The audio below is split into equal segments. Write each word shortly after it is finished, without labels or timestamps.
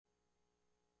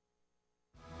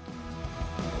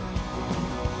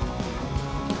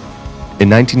In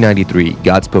 1993,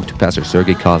 God spoke to Pastor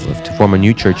Sergey Kozlov to form a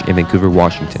new church in Vancouver,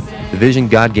 Washington. The vision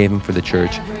God gave him for the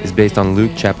church is based on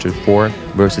Luke chapter 4,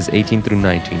 verses 18 through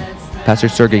 19. Pastor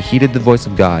Sergey heeded the voice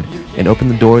of God and opened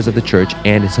the doors of the church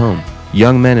and his home.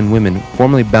 Young men and women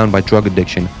formerly bound by drug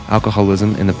addiction,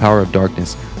 alcoholism, and the power of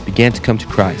darkness began to come to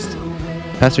Christ.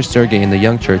 Pastor Sergey and the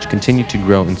young church continued to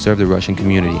grow and serve the Russian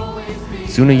community.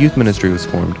 Soon a youth ministry was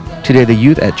formed. Today, the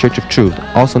youth at Church of Truth,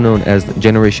 also known as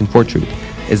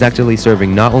G4T, is actively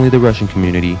serving not only the Russian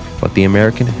community, but the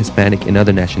American, Hispanic, and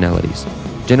other nationalities.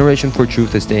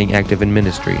 G4T is staying active in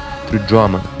ministry through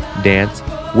drama, dance,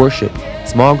 worship,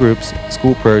 small groups,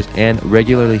 school prayers, and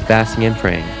regularly fasting and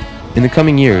praying. In the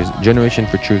coming years,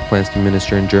 G4T plans to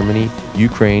minister in Germany,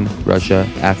 Ukraine, Russia,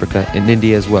 Africa, and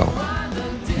India as well.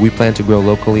 We plan to grow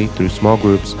locally through small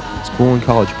groups, school and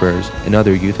college prayers, and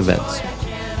other youth events.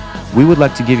 We would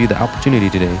like to give you the opportunity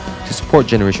today to support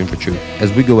G4T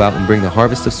as we go out and bring the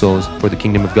harvest of souls for the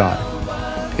kingdom of God.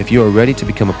 If you are ready to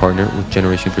become a partner with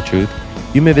G4T,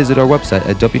 you may visit our website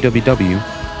at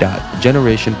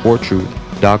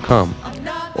www.generation4truth.com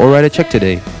or write a check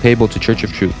today payable to Church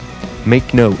of Truth.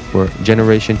 Make note for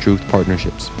G4T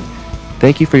partnerships.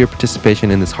 Thank you for your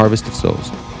participation in this harvest of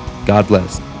souls. God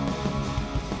bless.